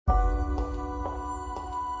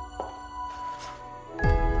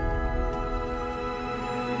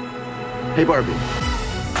Hey, Barbie.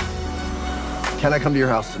 Can I come to your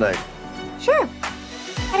house tonight? Sure.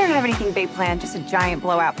 I don't have anything big planned, just a giant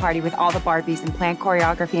blowout party with all the Barbies and planned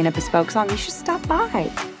choreography and a bespoke song. You should stop by.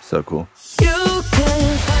 So cool. I'm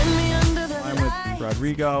with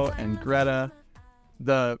Rodrigo and Greta,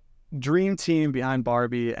 the dream team behind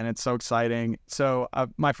Barbie, and it's so exciting. So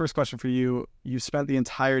my first question for you, you spent the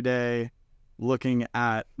entire day looking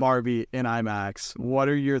at Barbie in IMAX. What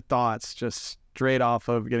are your thoughts just straight off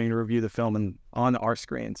of getting to review the film on our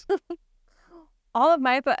screens? All of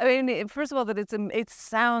my thoughts, I mean, first of all, that it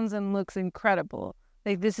sounds and looks incredible.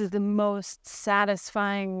 Like, this is the most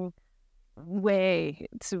satisfying way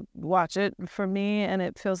to watch it for me, and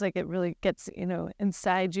it feels like it really gets,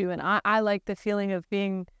 inside you. And I like the feeling of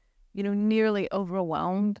being, nearly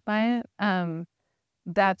overwhelmed by it.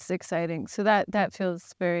 That's exciting. So that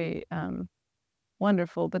feels very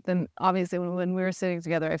wonderful. But then, obviously, when we were sitting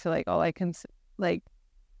together, I feel like all I can,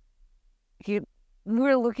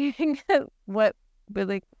 we're looking at what we're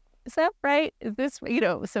like, is that right? Is this,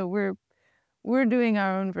 so we're doing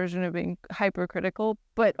our own version of being hypercritical,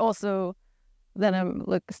 but also then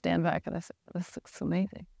stand back and I say, this looks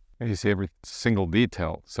amazing. And you see every single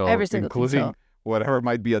detail. So including detail. Whatever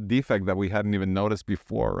might be a defect that we hadn't even noticed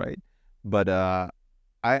before, right? But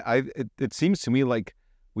it seems to me like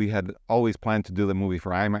we had always planned to do the movie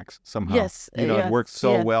for IMAX somehow. Yes. It works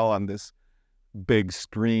so well on this big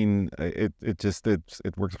screen. It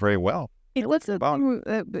works very well. What's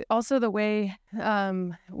also the way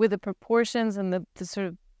with the proportions and the sort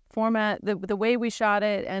of format, the way we shot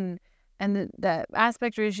it, and the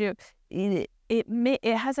aspect ratio, it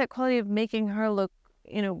has that quality of making her look,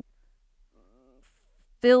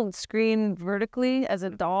 filled screen vertically as a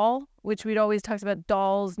doll, which we'd always talked about.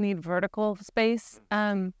 Dolls need vertical space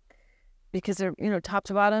because they're top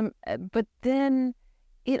to bottom, but then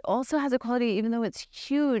it also has a quality, even though it's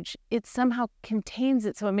huge, it somehow contains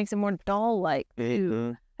it, so it makes it more doll-like.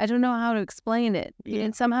 Mm-hmm. I don't know how to explain it.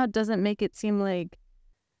 It somehow doesn't make it seem like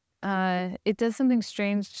it does something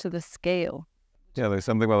strange to the scale. Yeah, there's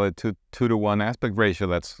something about a 2-to-1 aspect ratio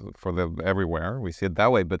that's for everywhere. We see it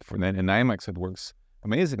that way, but in IMAX it works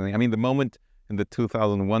amazingly. I mean, the moment in the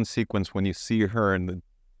 2001 sequence when you see her and the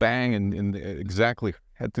bang and exactly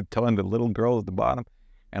head to toe and the little girl at the bottom,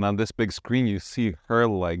 and on this big screen you see her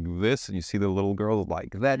like this and you see the little girl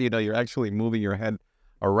like that, you're actually moving your head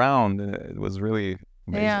around. It was really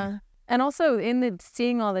amazing. Yeah, and also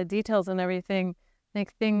seeing all the details and everything,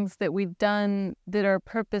 like things that we've done that are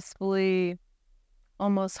purposefully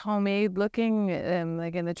almost homemade looking,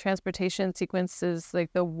 like in the transportation sequences,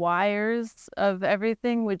 like the wires of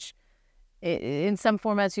everything, which in some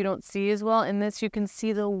formats you don't see as well. In this, you can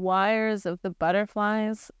see the wires of the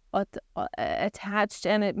butterflies attached,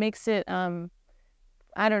 and it makes it, I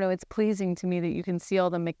don't know, it's pleasing to me that you can see all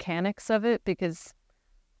the mechanics of it, because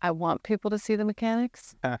I want people to see the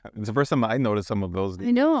mechanics. It's the first time I noticed some of those. I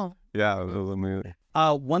know. Yeah, it was amazing.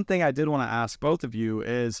 One thing I did want to ask both of you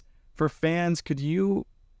is, for fans, could you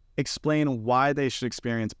explain why they should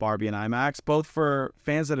experience Barbie in IMAX, both for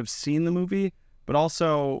fans that have seen the movie, but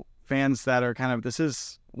also fans that are this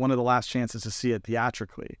is one of the last chances to see it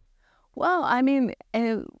theatrically? Well, I mean,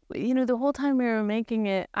 the whole time we were making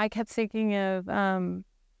it, I kept thinking of,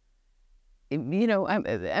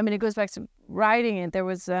 it goes back to writing it. There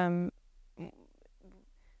was, there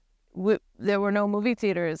were no movie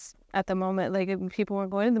theaters at the moment. Like, people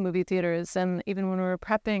weren't going to the movie theaters. And even when we were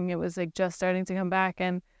prepping, it was like just starting to come back.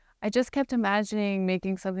 And I just kept imagining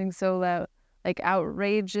making something so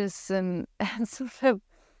outrageous and sort of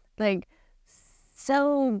like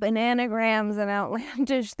so bananagrams and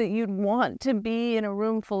outlandish that you'd want to be in a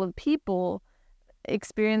room full of people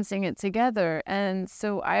experiencing it together. And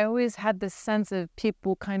so I always had this sense of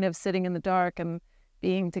people kind of sitting in the dark and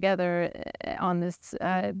being together on this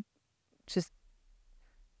just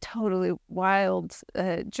totally wild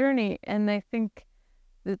journey. And I think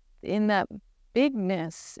that in that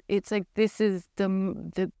bigness, it's like this is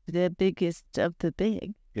the biggest of the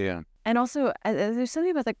big. Yeah. And also, there's something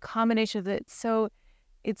about the combination of it.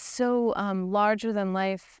 It's so larger than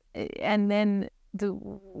life, and then the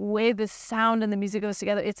way the sound and the music goes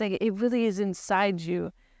together, it's like it really is inside you.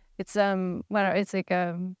 It's it's like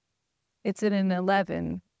it's in an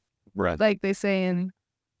 11, right? Like they say in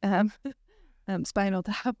Spinal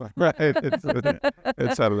Tap. Right. It's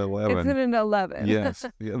at an 11. It's in an 11. Yes.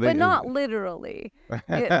 Yeah, but not literally. But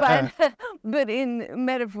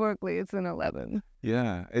metaphorically, it's an 11.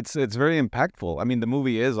 Yeah, it's very impactful. I mean, the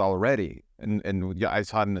movie is already, and yeah, I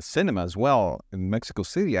saw it in the cinema as well in Mexico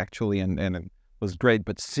City actually, and it was great.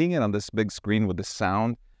 But seeing it on this big screen with the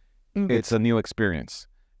sound, it's a new experience.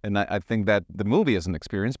 And I think that the movie is an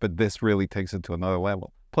experience, but this really takes it to another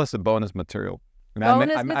level. Plus the bonus material. And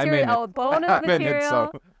Bonus material. Bonus material.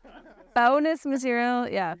 So. Bonus material.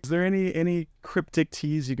 Yeah. Is there any cryptic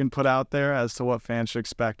tease you can put out there as to what fans should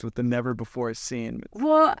expect with the never before seen?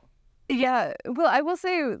 Well, yeah. Well, I will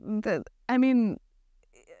say that, I mean,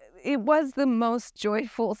 it was the most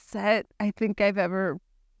joyful set I think I've ever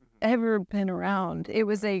been around. It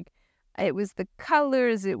was the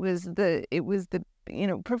colors, it was the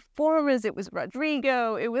performers, it was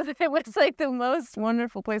Rodrigo. It was like the most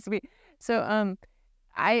wonderful place to be. So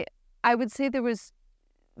I would say there was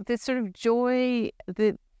this sort of joy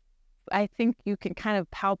that I think you can kind of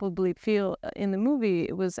palpably feel in the movie.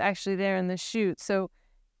 It was actually there in the shoot. So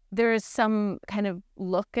there is some kind of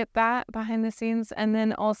look at that behind the scenes, and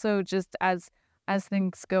then also just as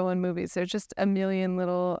things go in movies, there's just a million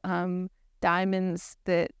little diamonds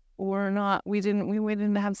that we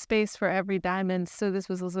didn't have space for every diamond. So this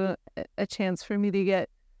was also a chance for me to get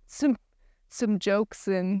some jokes,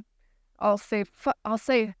 and I'll say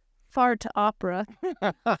fart opera.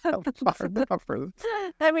 Fart opera.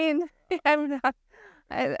 I mean,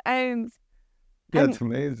 That's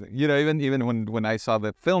amazing. You know, even when I saw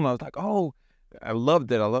the film, I was like, oh, I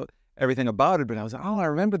loved it. I loved everything about it. But I was like, oh, I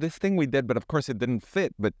remember this thing we did, but of course it didn't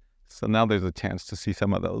fit. But so now there's a chance to see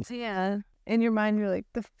some of those. Yeah. In your mind, you're like,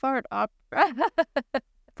 the fart opera.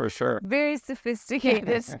 For sure. Very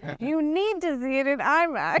sophisticated. You need to see it in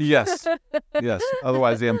IMAX. Yes. Yes.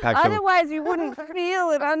 Otherwise, the impact. Otherwise, you wouldn't feel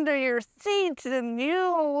it under your seat, and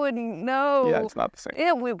you wouldn't know. Yeah, it's not the same.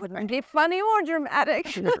 It wouldn't be funny or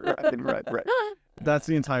dramatic. Right. That's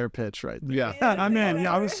the entire pitch, right? Yeah. I'm in.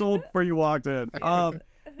 Yeah, I was sold before you walked in.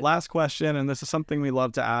 Last question, and this is something we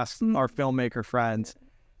love to ask our filmmaker friends.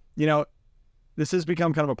 You know, this has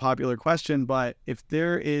become kind of a popular question, but if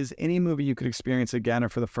there is any movie you could experience again or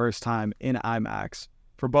for the first time in IMAX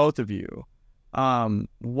for both of you,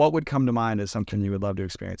 what would come to mind as something you would love to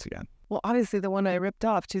experience again? Well, obviously the one I ripped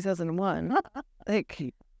off, 2001.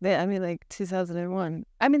 like 2001.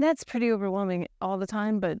 I mean, that's pretty overwhelming all the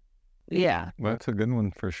time, but yeah. Well, that's a good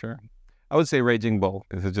one for sure. I would say Raging Bull.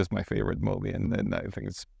 This is just my favorite movie, and I think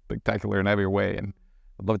it's spectacular in every way, and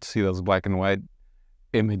I'd love to see those black and white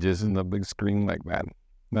images in the big screen like that.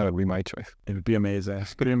 That would be my choice. It would be amazing.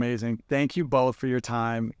 It would be amazing. Thank you both for your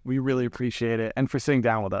time. We really appreciate it, and for sitting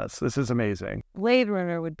down with us. This is amazing. Blade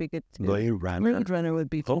Runner would be good too. Blade Runner would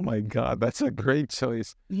be fun. Oh my God, that's a great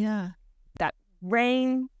choice. Yeah. That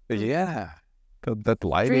rain. Yeah. That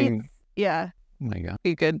lighting. Streets. Yeah. Oh my God.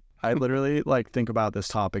 Be good. I literally think about this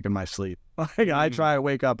topic in my sleep. I try to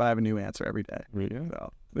wake up, I have a new answer every day. Yeah.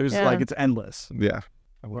 So there's it's endless. Yeah.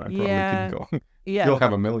 I probably Yeah. keep going. Yeah. You'll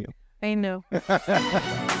have a million. I know.